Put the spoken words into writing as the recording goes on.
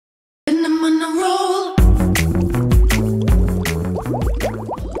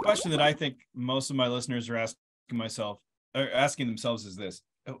question that I think most of my listeners are asking themselves is this: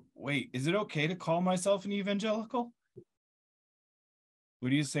 wait, is it okay to call myself an evangelical? What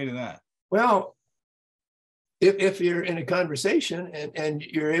do you say to that? Well, if you're in a conversation and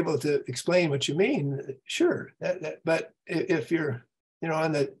you're able to explain what you mean, sure. But if you're,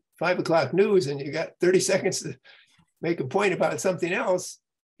 on the 5 o'clock news and you got 30 seconds to make a point about something else,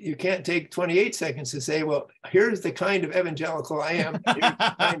 you can't take 28 seconds to say, well, here's the kind of evangelical I am, here's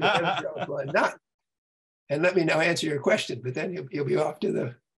the kind of evangelical I'm not. And let me now answer your question, but then you'll be off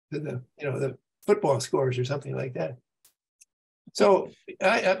to the football scores or something like that. So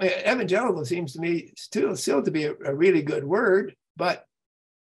I mean, evangelical seems to me still to be a really good word, but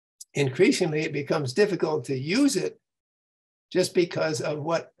increasingly it becomes difficult to use it just because of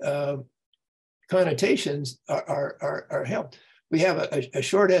what connotations are held. We have a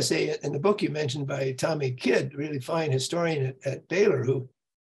short essay in the book you mentioned by Tommy Kidd, a really fine historian at Baylor, who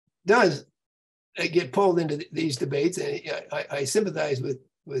does get pulled into these debates. And I sympathize with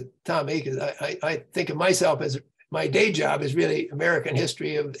Tommy because I think of myself as my day job is really American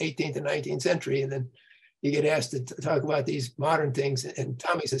history of 18th and 19th century. And then you get asked to talk about these modern things, and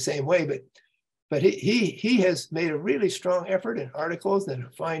Tommy's the same way. But he has made a really strong effort in articles and a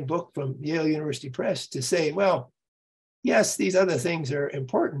fine book from Yale University Press to say, well, yes, these other things are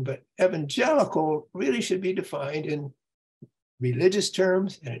important, but evangelical really should be defined in religious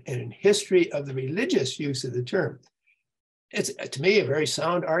terms and in history of the religious use of the term. It's, to me, a very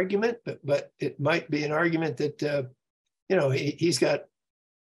sound argument, but it might be an argument that, he's got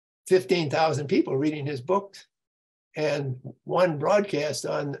 15,000 people reading his books and one broadcast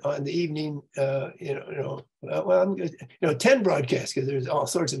on the evening, 10 broadcasts, because there's all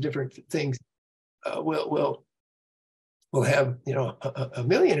sorts of different things, will have, 1.5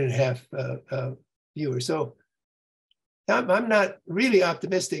 million viewers. So I'm not really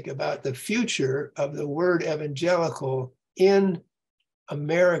optimistic about the future of the word evangelical in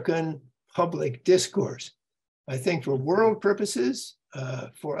American public discourse. I think for world purposes,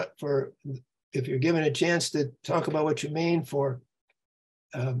 for if you're given a chance to talk about what you mean for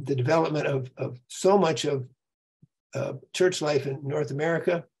the development of so much of church life in North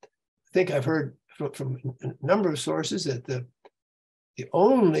America, I think I've heard from a number of sources that the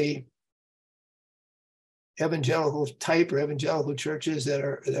only evangelical type or evangelical churches that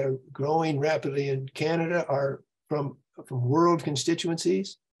are growing rapidly in Canada are from world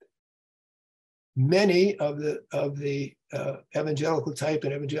constituencies. Many of the evangelical type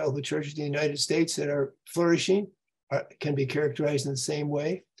and evangelical churches in the United States that are flourishing can be characterized in the same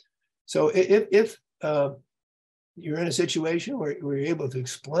way. So if you're in a situation where you're able to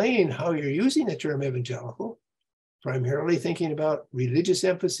explain how you're using the term evangelical, primarily thinking about religious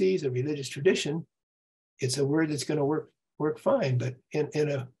emphases or religious tradition, it's a word that's going to work fine. But in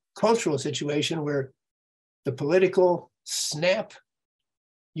a cultural situation where the political snap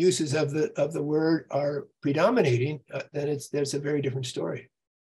uses of the word are predominating, then there's a very different story.